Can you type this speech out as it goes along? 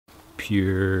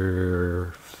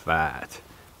pure fat.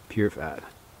 Pure fat.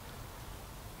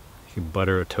 You can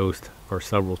butter a toast or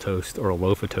several toasts or a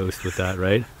loaf of toast with that,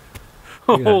 right?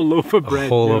 A whole loaf of bread. A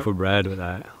whole loaf of bread with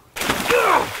that.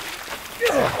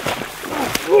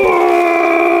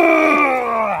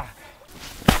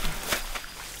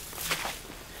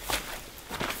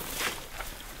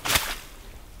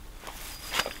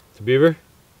 To beaver?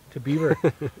 To beaver.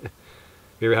 You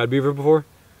ever had beaver before?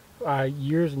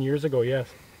 Years and years ago, yes.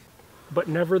 But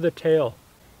never the tail.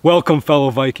 Welcome,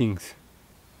 fellow Vikings.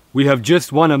 We have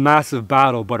just won a massive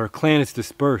battle, but our clan is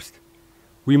dispersed.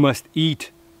 We must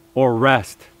eat or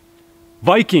rest.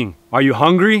 Viking, are you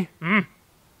hungry?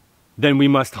 Then we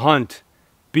must hunt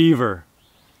beaver.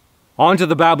 On to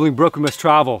the babbling brook we must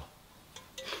travel.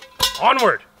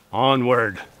 Onward!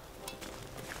 Onward.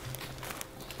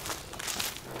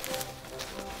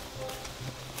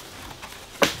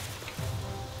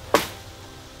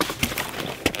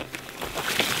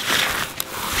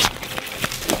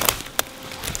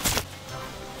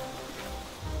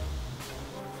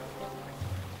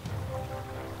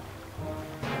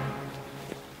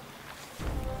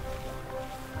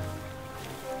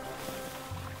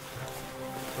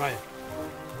 Ryan.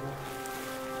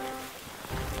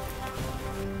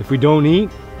 If we don't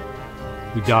eat,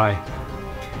 we die.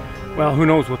 Well, who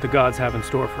knows what the gods have in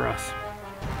store for us.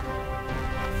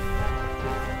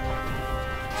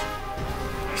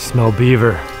 I smell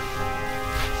beaver.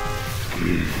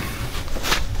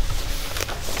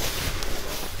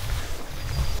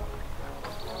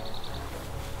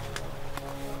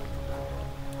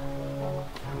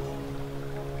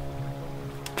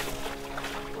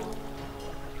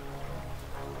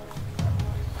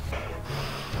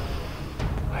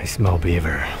 I smell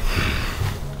beaver.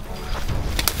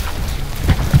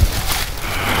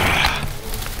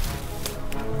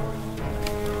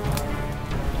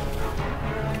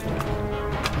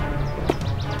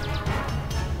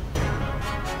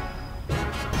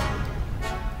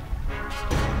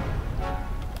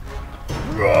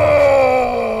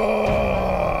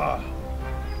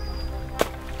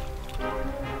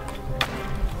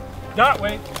 That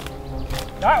way!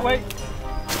 That way!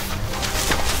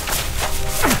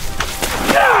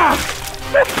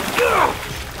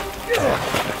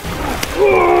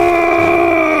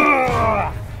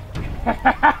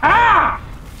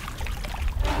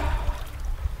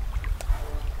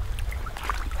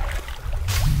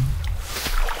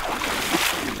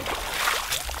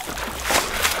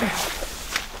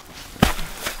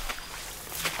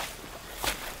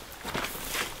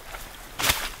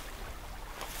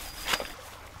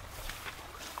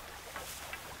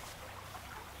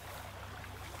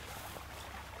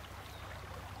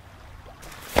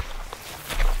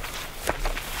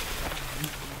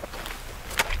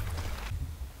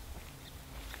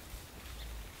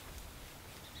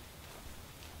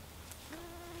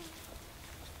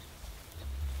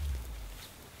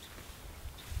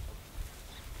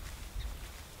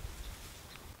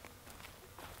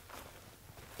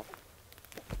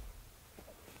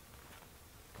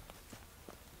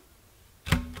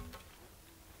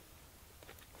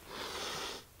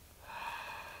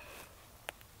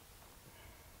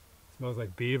 Smells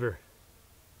like beaver.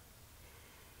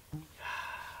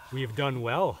 We have done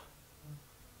well.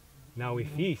 Now we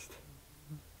feast.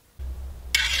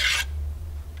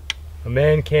 A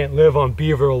man can't live on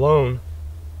beaver alone.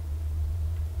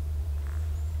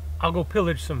 I'll go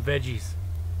pillage some veggies.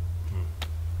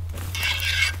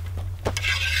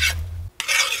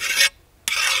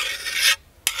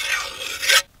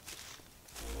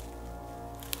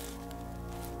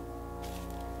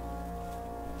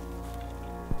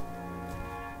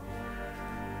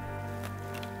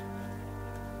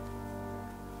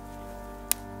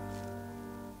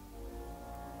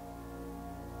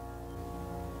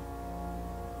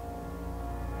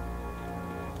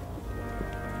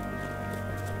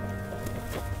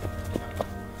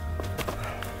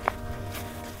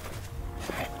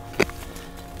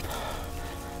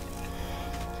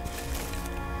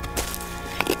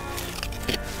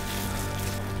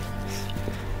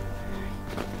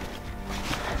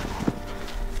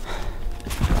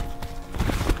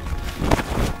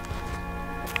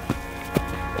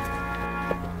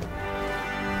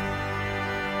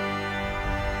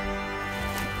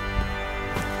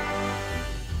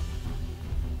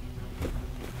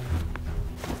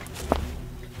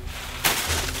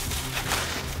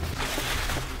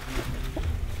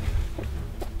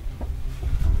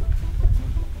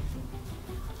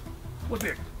 What's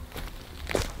it?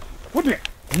 What's it?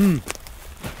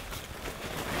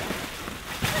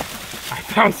 I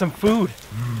found some food.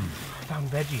 I found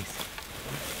veggies.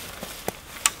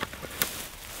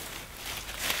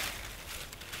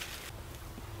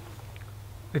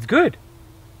 It's good.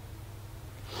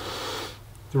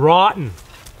 It's rotten.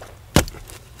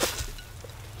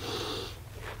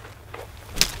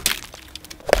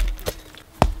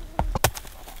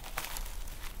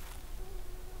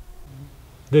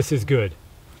 This is good.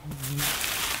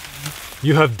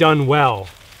 You have done well.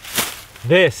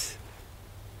 This,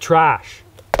 trash.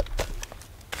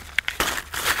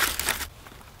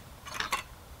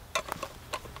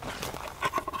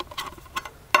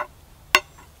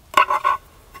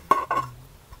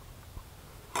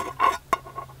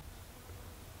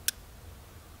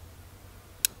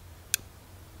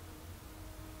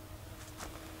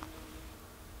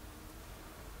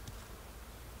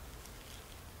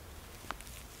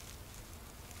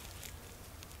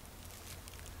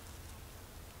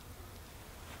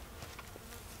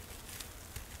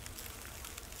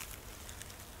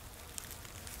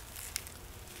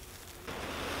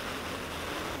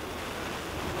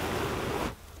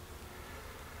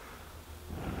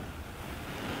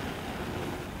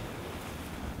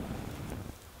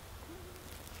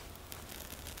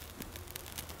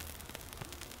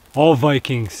 All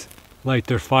Vikings light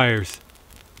their fires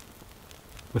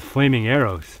with flaming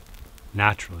arrows,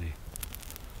 naturally.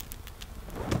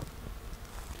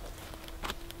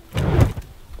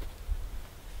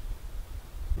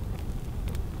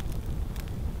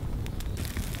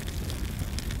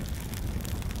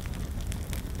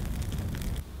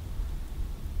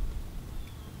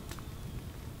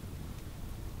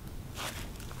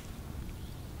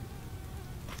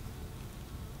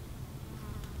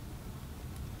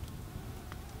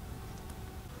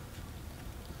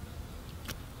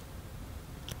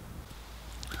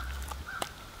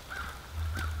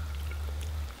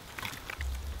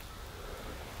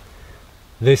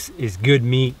 This is good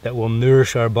meat that will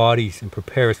nourish our bodies and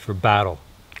prepare us for battle.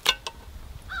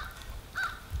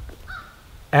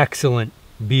 Excellent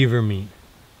beaver meat.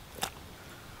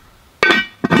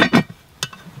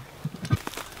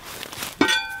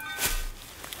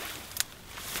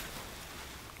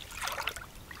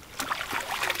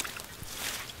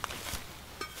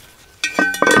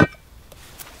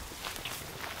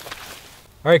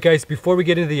 Alright guys, before we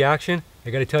get into the action, I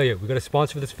gotta tell you, we got a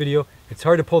sponsor for this video. It's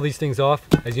hard to pull these things off.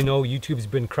 As you know, YouTube's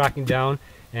been cracking down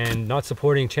and not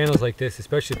supporting channels like this,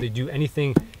 especially if they do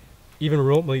anything even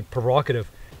remotely provocative.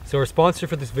 So our sponsor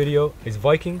for this video is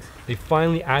Vikings. They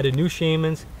finally added new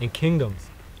shamans and kingdoms.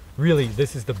 Really,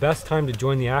 this is the best time to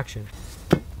join the action.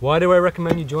 Why do I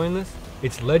recommend you join this?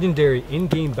 It's legendary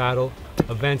in-game battle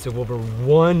events of over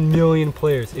 1 million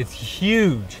players. It's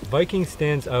huge. Viking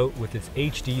stands out with its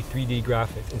HD 3D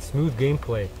graphics and smooth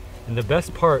gameplay. And the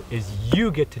best part is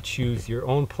you get to choose your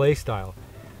own play style.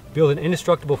 Build an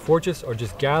indestructible fortress or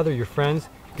just gather your friends,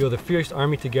 build a fierce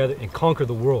army together and conquer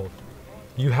the world.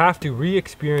 You have to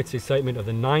re-experience the excitement of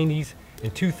the 90s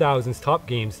and 2000s top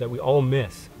games that we all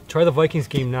miss. Try the Vikings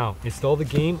game now. Install the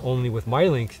game only with my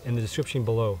links in the description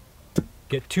below.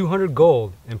 Get 200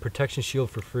 gold and protection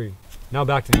shield for free. Now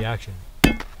back to the action.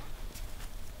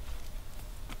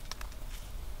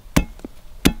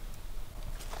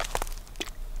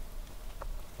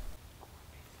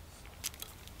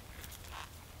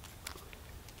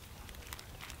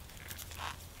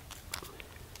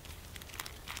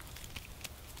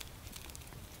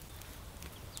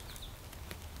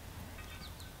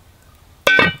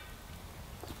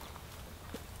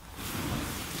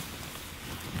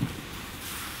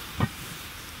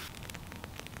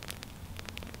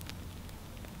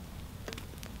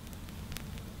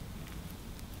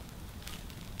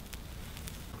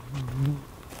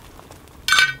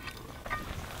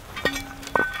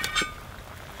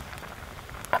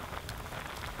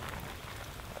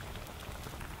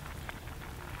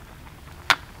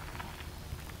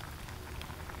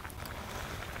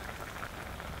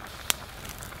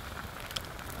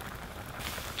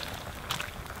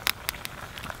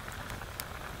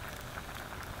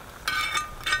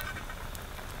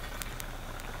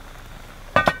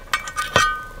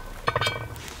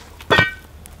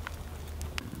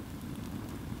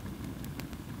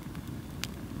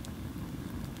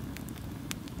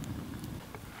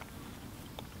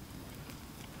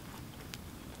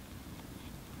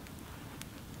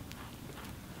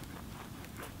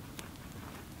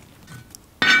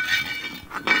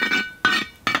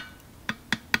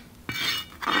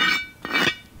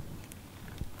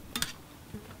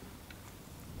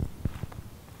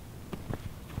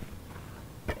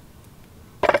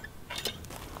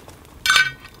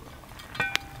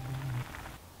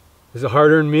 It's a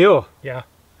hard-earned meal. Yeah,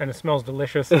 and it smells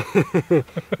delicious. Are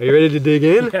you ready to dig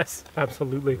in? Yes,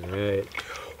 absolutely. All right.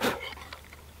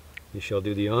 You shall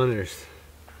do the honors.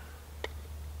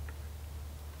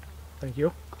 Thank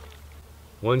you.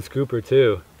 1 scoop or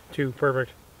 2? 2,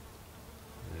 perfect.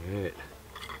 All right.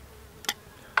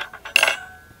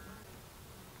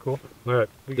 Cool. All right.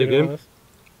 We Dig get in on in. this?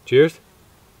 Cheers.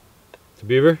 To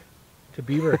Beaver. To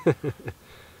Beaver.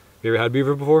 You ever had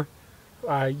Beaver before?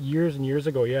 Years and years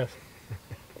ago, yes.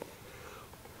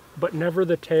 But never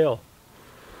the tail.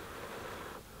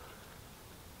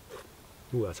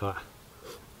 Ooh, that's hot.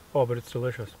 Oh, but it's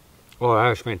delicious. Oh,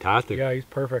 that is fantastic. Yeah, he's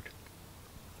perfect.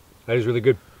 That is really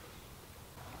good.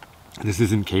 This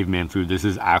isn't caveman food. This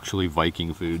is actually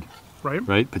Viking food. Right?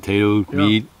 Right? Potato, Yeah.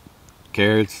 meat,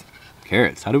 carrots.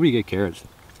 Carrots. How do we get carrots?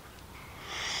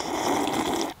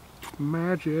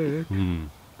 Magic. Mm.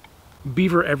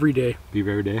 Beaver every day.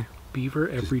 Beaver every day. Beaver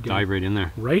every day. Dive right in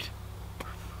there. Right?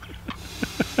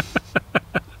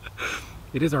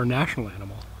 It is our national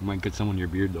animal. You might get some on your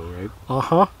beard though, right?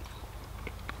 Uh-huh.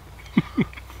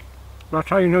 That's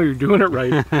how you know you're doing it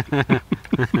right.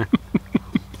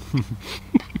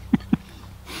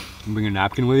 Bring a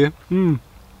napkin with you?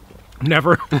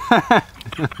 Never.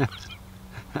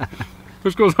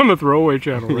 This goes on the throwaway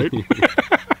channel, right?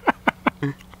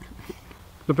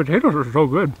 The potatoes are so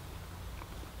good.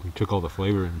 We took all the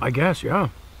flavor in. I guess, yeah.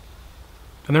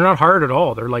 And they're not hard at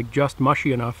all. They're like just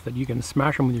mushy enough that you can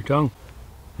smash them with your tongue.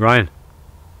 Ryan,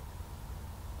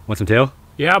 want some tail?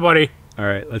 Yeah, buddy. All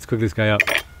right, let's cook this guy up.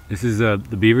 This is the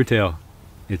beaver tail.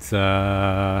 It's,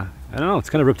 I don't know, it's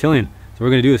kind of reptilian. So we're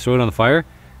gonna do is throw it on the fire.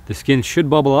 The skin should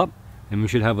bubble up and we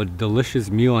should have a delicious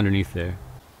meal underneath there.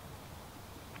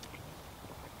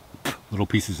 Little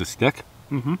pieces of stick,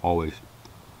 always.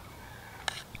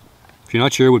 If you're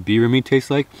not sure what beaver meat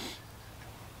tastes like,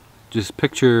 just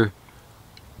picture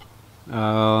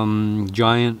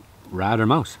giant rat or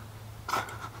mouse.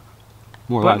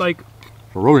 More or less. Like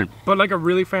a rodent. But like a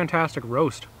really fantastic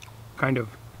roast, kind of.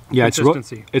 Yeah,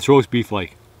 consistency. it's roast beef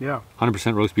like. Yeah.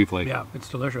 100% roast beef like. Yeah, it's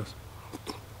delicious.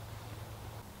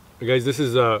 Hey guys, this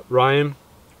is Ryan.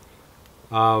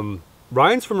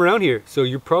 Ryan's from around here, so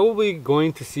you're probably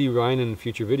going to see Ryan in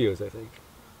future videos, I think.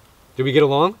 Did we get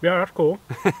along? Yeah, that's cool.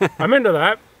 I'm into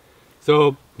that.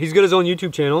 So he's got his own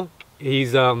YouTube channel.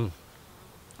 He's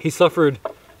he suffered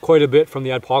quite a bit from the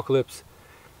apocalypse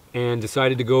and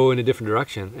decided to go in a different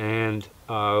direction. And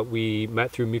we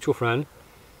met through a mutual friend.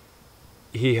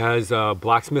 He has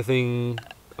blacksmithing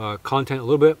content a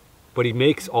little bit, but he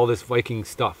makes all this Viking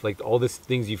stuff. Like all these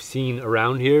things you've seen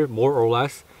around here, more or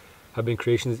less, have been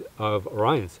creations of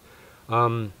Orion's.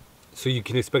 So you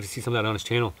can expect to see some of that on his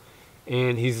channel.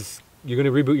 And you're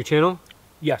gonna reboot your channel?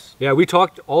 Yes. Yeah, we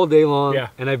talked all day long, Yeah.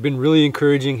 and I've been really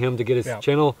encouraging him to get his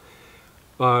channel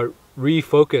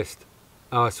refocused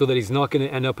so that he's not gonna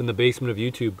end up in the basement of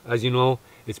YouTube. As you know,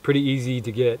 it's pretty easy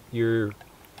to get your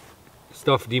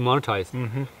stuff demonetized.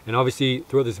 And obviously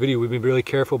throughout this video, we've been really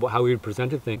careful about how we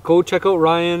presented things. Go check out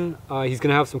Ryan. He's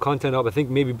gonna have some content up, I think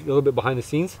maybe a little bit behind the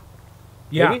scenes.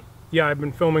 Yeah. Maybe? Yeah, I've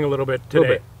been filming a little bit today.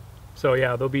 Little bit. So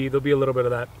yeah, there'll be a little bit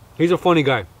of that. He's a funny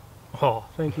guy. Oh,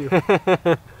 thank you.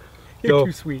 You're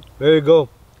too sweet. There you go.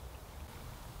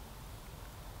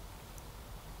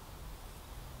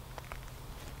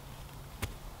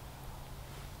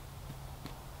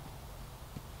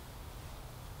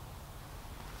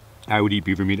 I would eat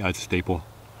beaver meat as a staple.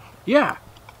 Yeah.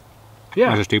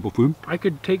 Yeah. As a staple food. I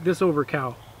could take this over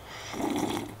cow.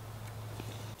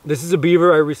 This is a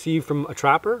beaver I received from a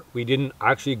trapper. We didn't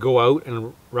actually go out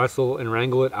and wrestle and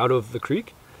wrangle it out of the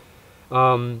creek.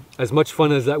 As much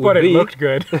fun as that would be. But it looked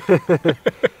good.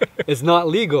 It's not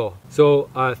legal. So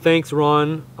thanks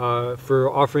Ron for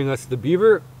offering us the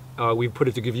beaver. We put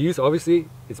it to good use. Obviously,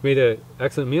 it's made an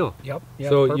excellent meal. Yep.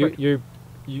 So perfect.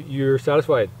 you're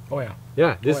satisfied. Oh yeah.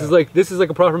 Yeah. This is like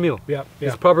a proper meal. Yeah.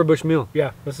 It's a proper bush meal.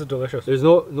 Yeah. This is delicious. There's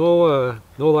no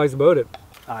lies about it.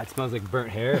 It smells like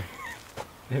burnt hair.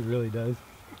 It really does.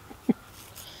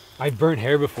 I've burnt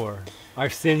hair before.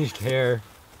 I've singed hair.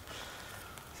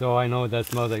 So I know what that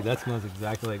smells like. That smells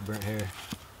exactly like burnt hair.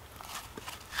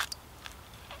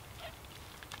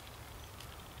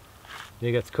 You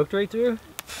think it's cooked right through?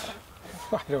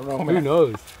 I don't know, Who man.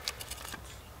 knows?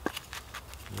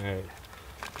 Alright.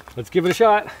 Let's give it a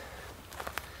shot.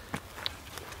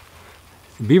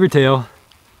 Beaver tail.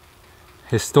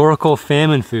 Historical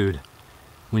famine food.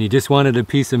 When you just wanted a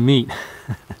piece of meat.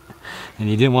 And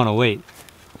you didn't want to wait.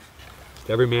 It's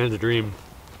every man's dream.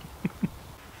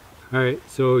 Alright,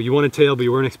 so you want a tail, but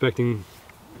you weren't expecting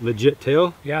legit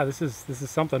tail? Yeah, this is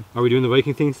something. Are we doing the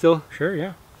Viking thing still? Sure,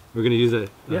 yeah. We're gonna use it.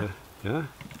 Yeah. Yeah.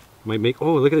 Might make.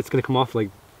 Oh, look at it! It's gonna come off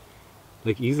like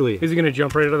easily. Is he gonna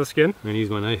jump right out of the skin? I'm gonna use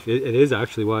my knife. It is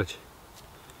actually. Watch.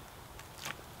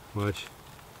 Watch.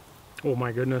 Oh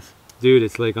my goodness. Dude,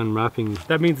 it's like unwrapping.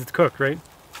 That means it's cooked, right?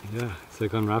 Yeah, it's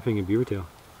like unwrapping a beaver tail.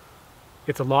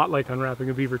 It's a lot like unwrapping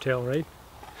a beaver tail, right?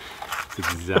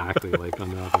 It's exactly like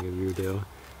unwrapping a beaver tail.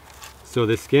 So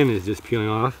the skin is just peeling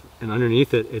off, and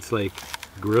underneath it, it's like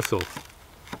gristle.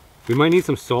 We might need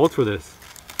some salt for this.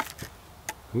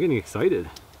 I'm getting excited.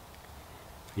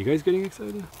 You guys getting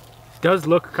excited? It does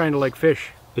look kind of like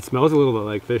fish. It smells a little bit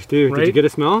like fish too. Right? Did you get a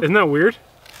smell? Isn't that weird?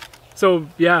 So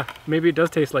yeah, maybe it does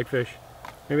taste like fish.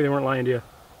 Maybe they weren't lying to you.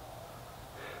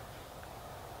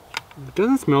 It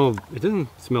doesn't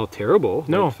smell terrible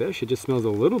No. like fish. It just smells a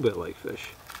little bit like fish.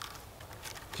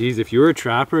 Geez, if you were a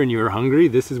trapper and you were hungry,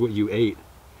 this is what you ate.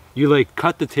 You like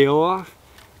cut the tail off,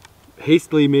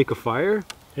 hastily make a fire.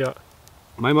 Yeah.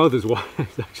 My mouth is watering.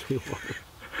 It's actually watering.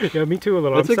 Yeah, me too a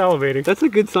little. I'm salivating. That's a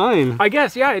good sign. I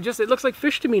guess, yeah, it looks like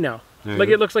fish to me now. Right. Like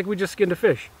it looks like we just skinned a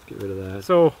fish. Let's get rid of that.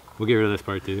 So we'll get rid of this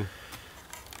part too.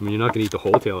 I mean, you're not gonna eat the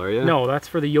whole tail, are you? no, that's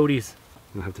for the Yoties.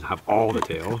 You don't have to have all the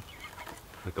tail.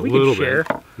 Like a We little can share.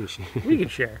 bit. We can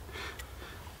share.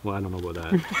 Well, I don't know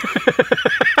about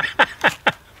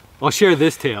that. I'll share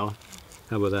this tail.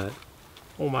 How about that?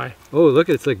 Oh my. Oh, look,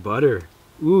 it's like butter.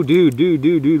 Ooh, dude,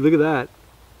 look at that.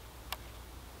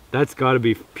 That's gotta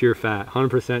be pure fat,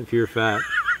 100% pure fat.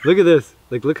 Look at this,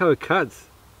 like look how it cuts.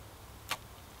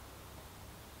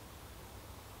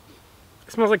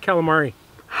 It smells like calamari.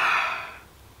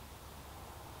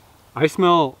 I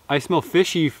smell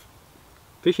fishiness.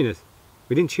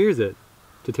 We didn't cheers it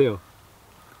to tail.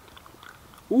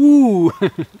 Ooh,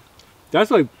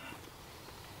 that's like,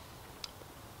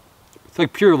 it's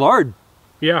like pure lard.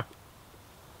 Yeah.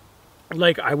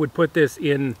 Like I would put this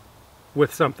in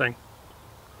with something.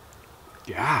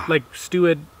 Yeah. Like stew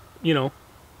it, you know.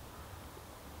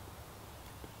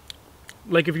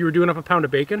 Like if you were doing up a pound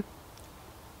of bacon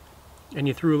and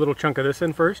you threw a little chunk of this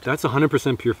in first. That's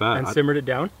 100% pure fat. And simmered it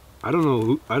down. I don't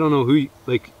know who,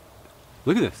 like,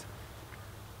 look at this.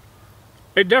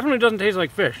 It definitely doesn't taste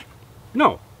like fish.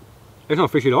 No, it's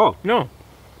not fish at all. No.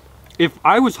 If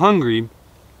I was hungry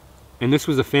and this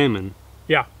was a famine,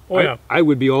 Yeah. Oh yeah. I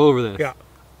would be all over this. Yeah.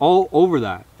 All over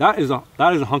that. That is a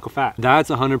hunk of fat. That's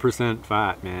 100%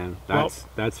 fat, man.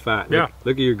 That's fat. Yeah.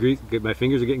 Look at your grease. My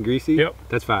fingers are getting greasy. Yep.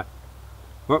 That's fat.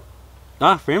 Well,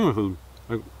 that's famine food.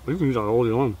 Like, we can use that all day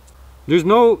long. There's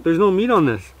no meat on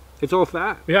this. It's all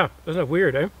fat. Yeah. Isn't that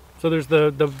weird, eh? So there's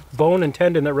the bone and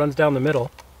tendon that runs down the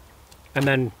middle, and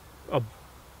then a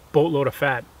boatload of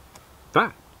fat.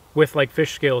 Fat. With like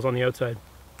fish scales on the outside.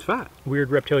 It's fat. Weird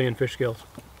reptilian fish scales.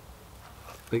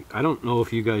 Like, I don't know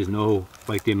if you guys know,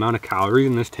 like, the amount of calories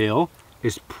in this tail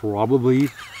is probably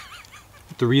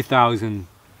 3,000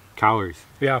 calories.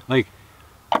 Yeah. Like,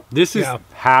 this is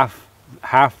half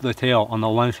the tail on the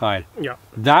one side. Yeah.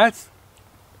 That's,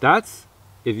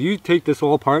 if you take this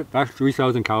all apart, that's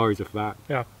 3,000 calories of fat.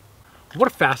 Yeah.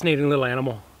 What a fascinating little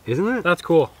animal. Isn't it? That's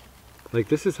cool. Like,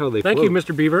 this is how they Thank float. you,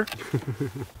 Mr. Beaver.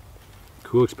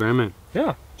 Cool experiment.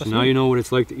 Yeah. So now you know what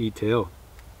it's like to eat tail.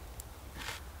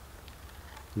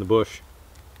 In the bush.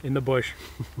 In the bush.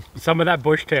 Some of that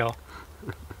bush tail.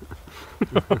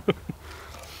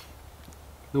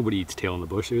 Nobody eats tail in the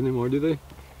bush anymore, do they?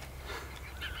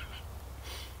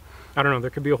 I don't know. There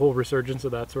could be a whole resurgence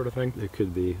of that sort of thing. There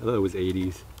could be. I thought it was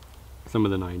 80s. Some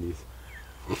of the 90s.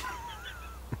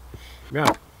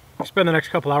 Yeah. You spend the next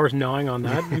couple hours gnawing on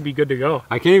that, you'd be good to go.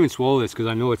 I can't even swallow this because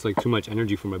I know it's like too much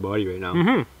energy for my body right now.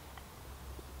 Mm-hmm.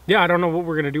 Yeah, I don't know what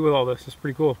we're going to do with all this. It's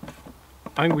pretty cool.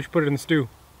 I think we should put it in the stew.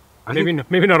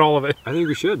 Maybe not all of it. I think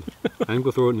we should. I think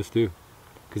we'll throw it in the stew.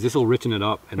 Because this will richen it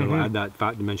up and it'll add that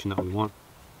fat dimension that we want.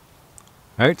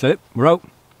 All right, that's it. We're out.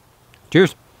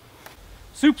 Cheers.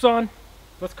 Soup's on.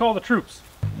 Let's call the troops.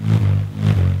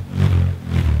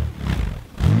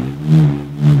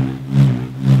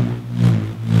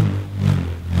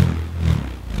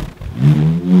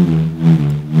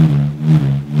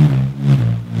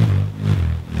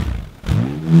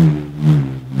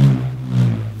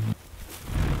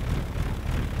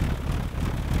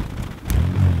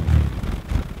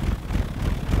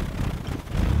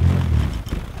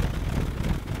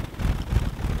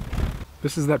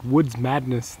 This is that woods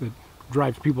madness that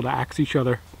drives people to axe each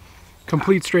other.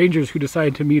 Complete strangers who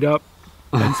decide to meet up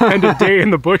and spend a day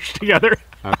in the bush together.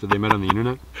 After they met on the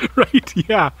internet? Right,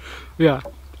 yeah. Yeah.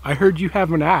 I heard you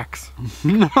have an axe.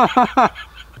 You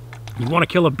want to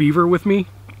kill a beaver with me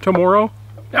tomorrow?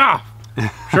 Yeah,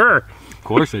 sure. Of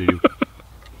course I do.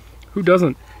 Who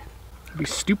doesn't? It'd be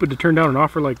stupid to turn down an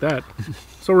offer like that.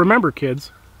 So remember,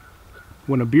 kids,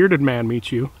 when a bearded man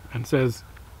meets you and says,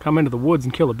 come into the woods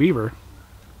and kill a beaver,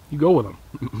 you go with him.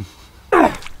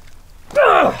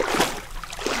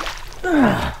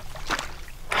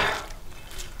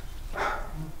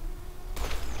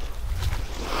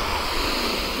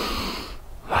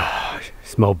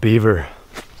 Smell beaver.